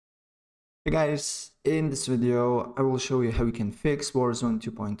Hey guys, in this video I will show you how you can fix Warzone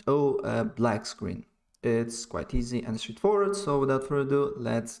 2.0 black screen. It's quite easy and straightforward, so without further ado,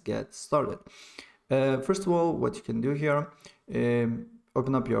 let's get started. First of all, what you can do here,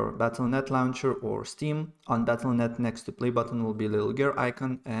 open up your Battle.net launcher or Steam. On Battle.net, next to play button will be a little gear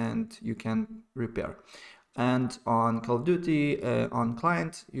icon and you can repair. And on Call of Duty, on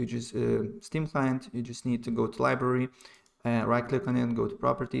client, you just Steam client, you just need to go to library, right click on it, go to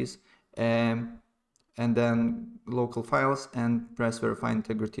properties, and then local files and press verify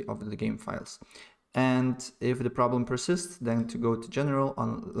integrity of the game files. And if the problem persists, then to go to general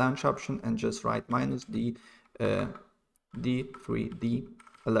on launch option and just write -d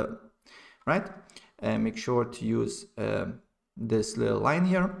D3D11, right? And make sure to use this little line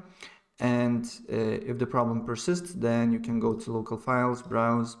here. And if the problem persists, then you can go to local files,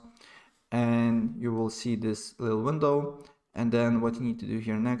 browse, and you will see this little window. And then what you need to do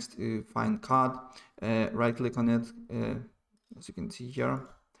here next is find COD, right click on it, as you can see here,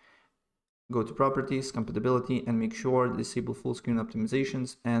 go to properties, compatibility, and make sure disable full screen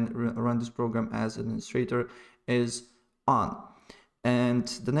optimizations and run this program as administrator is on. And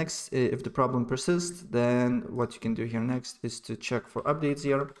the next, if the problem persists, then what you can do here next is to check for updates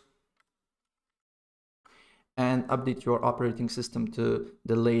here and update your operating system to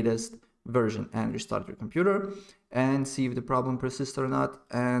the latest version and restart your computer and see if the problem persists or not.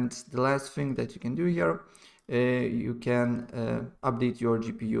 And the last thing that you can do here, you can update your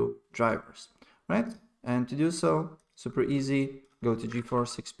GPU drivers, right? And to do so, super easy, go to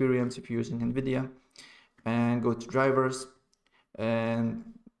GeForce Experience if you're using NVIDIA and go to drivers and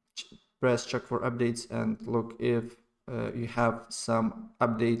press check for updates and look if you have some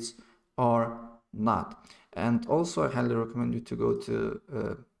updates or not. And also I highly recommend you to go to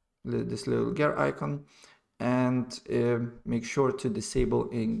this little gear icon and make sure to disable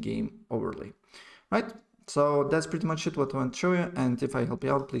in-game overlay, right? So that's pretty much it what I want to show you, and if I help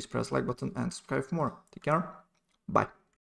you out, please press like button and subscribe for more. Take care, bye.